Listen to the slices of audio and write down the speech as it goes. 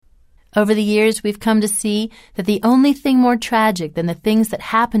Over the years, we've come to see that the only thing more tragic than the things that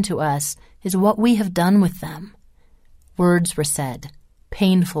happen to us is what we have done with them. Words were said,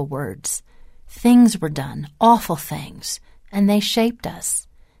 painful words. Things were done, awful things, and they shaped us.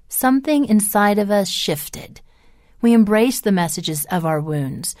 Something inside of us shifted. We embraced the messages of our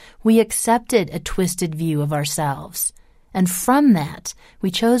wounds. We accepted a twisted view of ourselves. And from that, we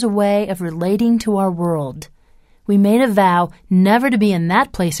chose a way of relating to our world. We made a vow never to be in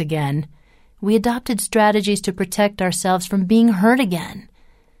that place again. We adopted strategies to protect ourselves from being hurt again.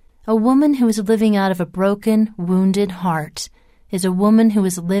 A woman who is living out of a broken, wounded heart is a woman who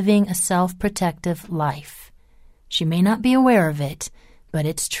is living a self-protective life. She may not be aware of it, but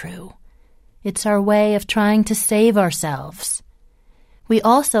it's true. It's our way of trying to save ourselves. We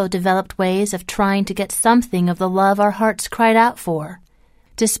also developed ways of trying to get something of the love our hearts cried out for.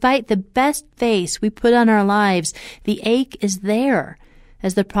 Despite the best face we put on our lives, the ache is there.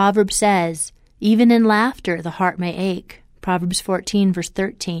 As the proverb says, even in laughter the heart may ache. Proverbs 14, verse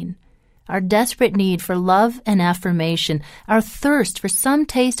 13. Our desperate need for love and affirmation, our thirst for some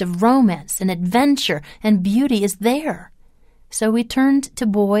taste of romance and adventure and beauty is there. So we turned to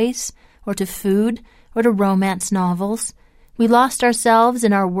boys, or to food, or to romance novels. We lost ourselves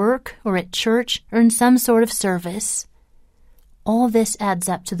in our work, or at church, or in some sort of service. All this adds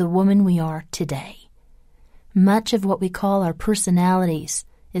up to the woman we are today. Much of what we call our personalities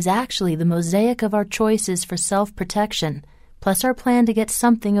is actually the mosaic of our choices for self-protection, plus our plan to get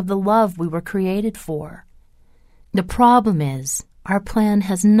something of the love we were created for. The problem is, our plan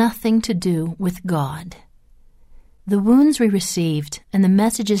has nothing to do with God. The wounds we received and the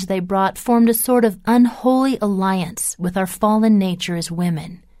messages they brought formed a sort of unholy alliance with our fallen nature as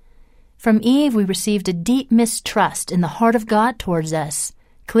women. From Eve, we received a deep mistrust in the heart of God towards us.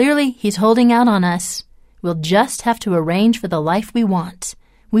 Clearly, He's holding out on us. We'll just have to arrange for the life we want.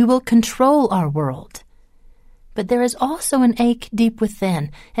 We will control our world. But there is also an ache deep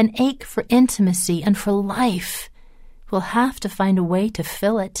within, an ache for intimacy and for life. We'll have to find a way to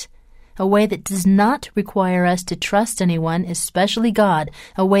fill it, a way that does not require us to trust anyone, especially God,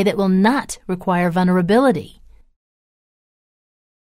 a way that will not require vulnerability.